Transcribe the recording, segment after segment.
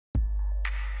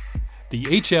the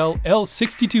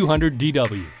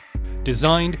L6200DW,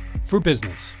 designed for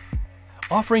business.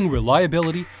 Offering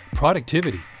reliability,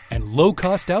 productivity, and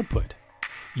low-cost output,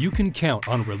 you can count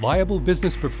on reliable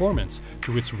business performance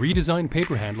through its redesigned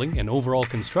paper handling and overall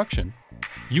construction.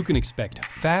 You can expect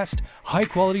fast,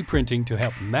 high-quality printing to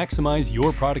help maximize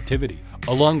your productivity,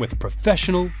 along with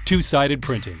professional two-sided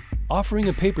printing. Offering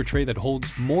a paper tray that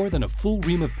holds more than a full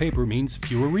ream of paper means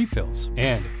fewer refills.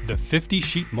 And the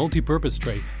 50-sheet multi-purpose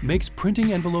tray makes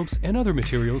printing envelopes and other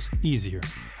materials easier.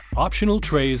 Optional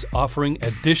trays offering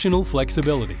additional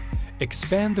flexibility.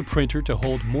 Expand the printer to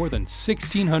hold more than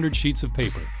 1,600 sheets of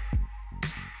paper.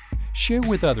 Share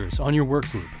with others on your work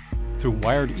group through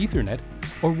wired Ethernet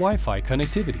or Wi-Fi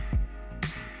connectivity.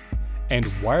 And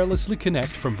wirelessly connect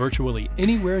from virtually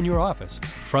anywhere in your office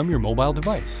from your mobile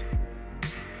device.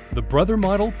 The Brother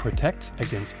model protects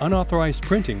against unauthorized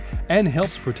printing and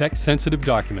helps protect sensitive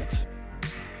documents.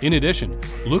 In addition,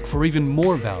 look for even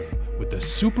more value with the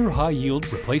super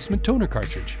high-yield replacement toner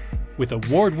cartridge. With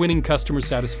award-winning customer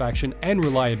satisfaction and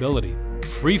reliability,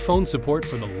 free phone support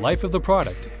for the life of the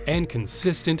product, and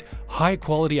consistent,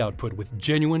 high-quality output with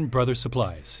genuine Brother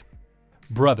supplies.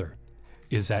 Brother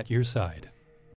is at your side.